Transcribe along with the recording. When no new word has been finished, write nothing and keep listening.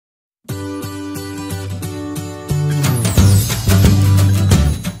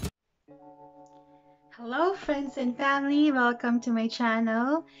Hello friends and family, welcome to my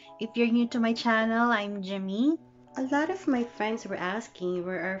channel. If you're new to my channel, I'm Jimmy. A lot of my friends were asking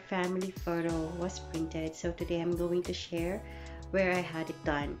where our family photo was printed, so today I'm going to share where I had it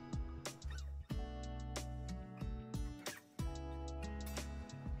done.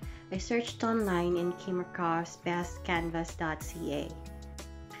 I searched online and came across bestcanvas.ca.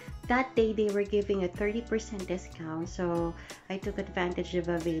 That day they were giving a 30% discount, so I took advantage of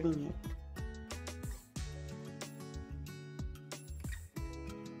availing it.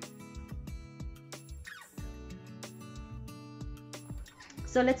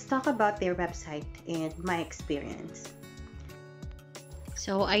 So let's talk about their website and my experience.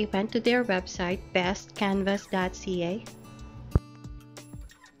 So I went to their website, bestcanvas.ca.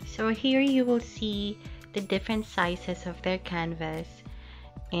 So here you will see the different sizes of their canvas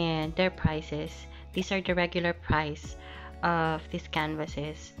and their prices. These are the regular price of these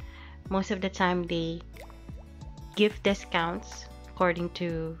canvases. Most of the time they give discounts according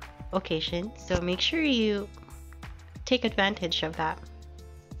to occasion, so make sure you take advantage of that.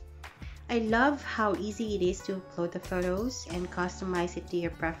 I love how easy it is to upload the photos and customize it to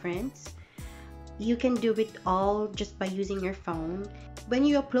your preference. You can do it all just by using your phone. When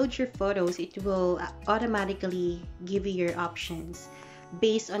you upload your photos, it will automatically give you your options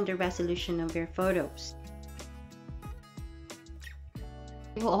based on the resolution of your photos.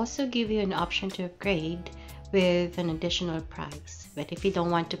 It will also give you an option to upgrade with an additional price. But if you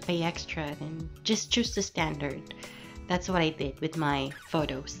don't want to pay extra, then just choose the standard. That's what I did with my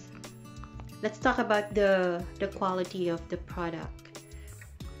photos. Let's talk about the quality of the product.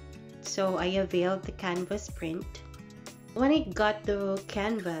 So I availed the canvas print. When I got the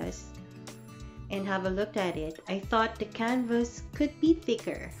canvas and have a look at it, I thought the canvas could be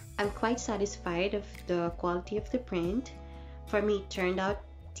thicker. I'm quite satisfied of the quality of the print. For me, it turned out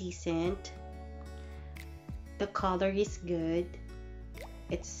decent. The color is good.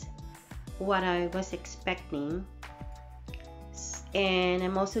 It's what I was expecting. And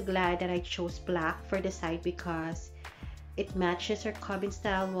I'm also glad that I chose black for the side because it matches our cabin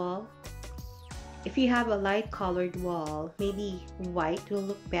style wall. If you have a light colored wall, maybe white will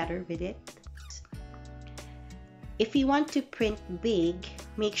look better with it. If you want to print big,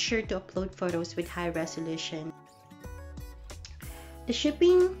 make sure to upload photos with high resolution. The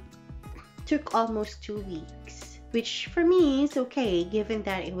shipping took almost 2 weeks, which for me is okay given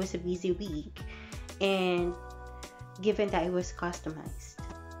that it was a busy week and given that it was customized.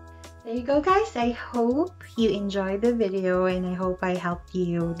 There you go guys, I hope you enjoyed the video and I hope I helped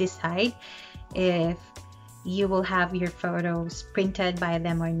you decide if you will have your photos printed by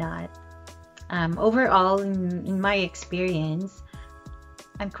them or not. Overall, in my experience,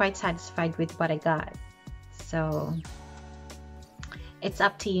 I'm quite satisfied with what I got. So it's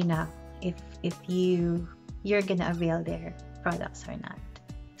up to you now if you're gonna avail their products or not.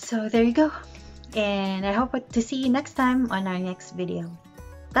 So there you go. And I hope to see you next time on our next video.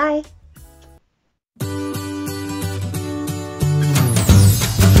 Bye!